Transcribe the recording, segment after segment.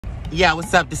Yeah,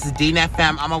 what's up? This is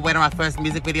Dean-FM. I'm on way to my first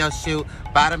music video shoot.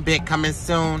 Bottom bit coming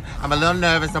soon. I'm a little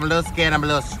nervous, I'm a little scared, I'm a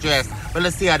little stressed. But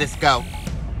let's see how this go.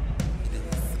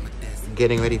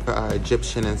 Getting ready for our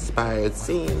Egyptian-inspired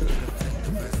scene.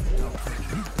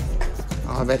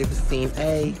 All ready for scene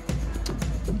A.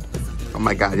 Oh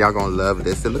my God, y'all gonna love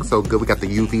this. It looks so good. We got the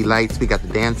UV lights, we got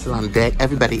the dancer on deck.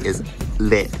 Everybody is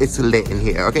lit. It's lit in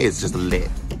here, okay? It's just lit.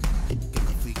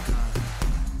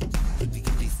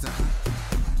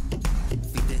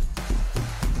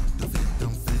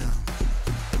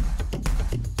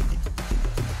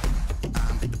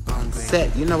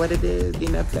 Set, you know what it is, you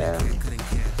know that. Alright.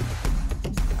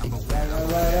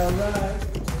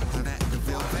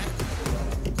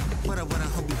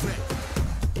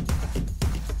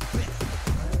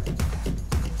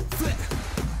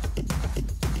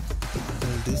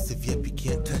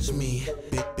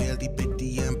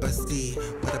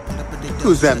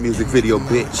 Who's that music video,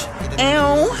 bitch?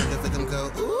 Ow!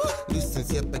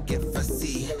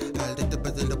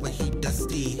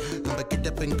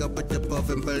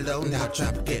 And below, now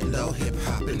drop, get low, hip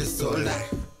hop in the soul like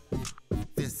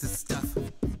this is stuff.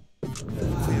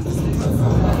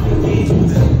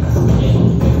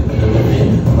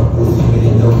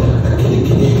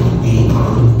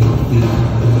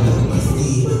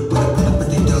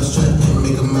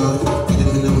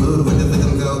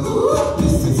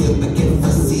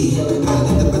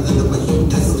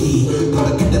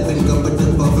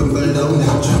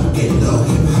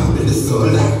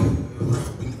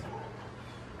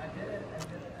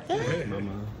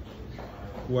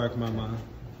 Work, mama.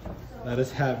 Let us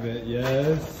have it.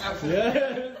 Yes.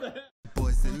 Yes.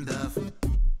 Boys in love.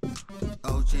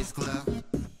 OJ's club.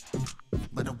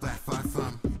 But I'm back far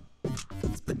from.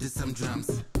 Spit to some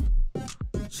drums.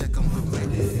 Check on the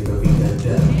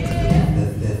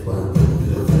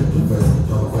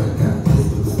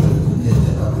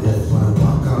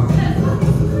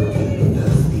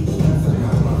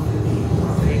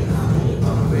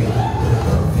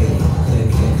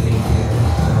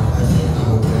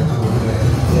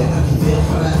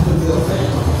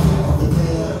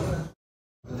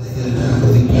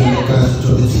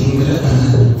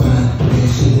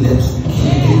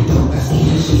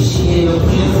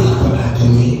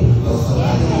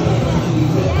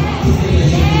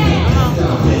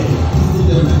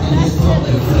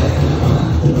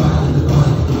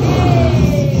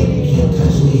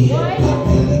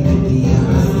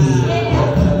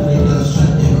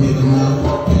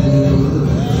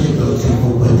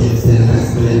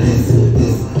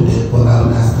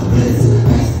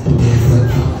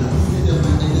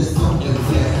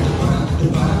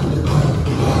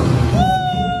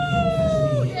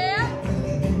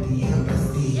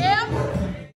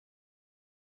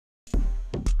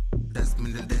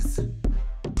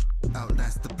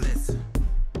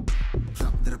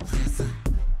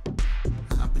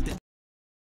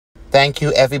Thank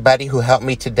you, everybody who helped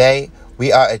me today.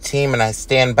 We are a team, and I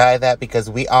stand by that because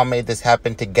we all made this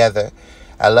happen together.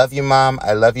 I love you, Mom.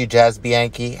 I love you, Jazz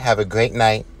Bianchi. Have a great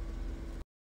night.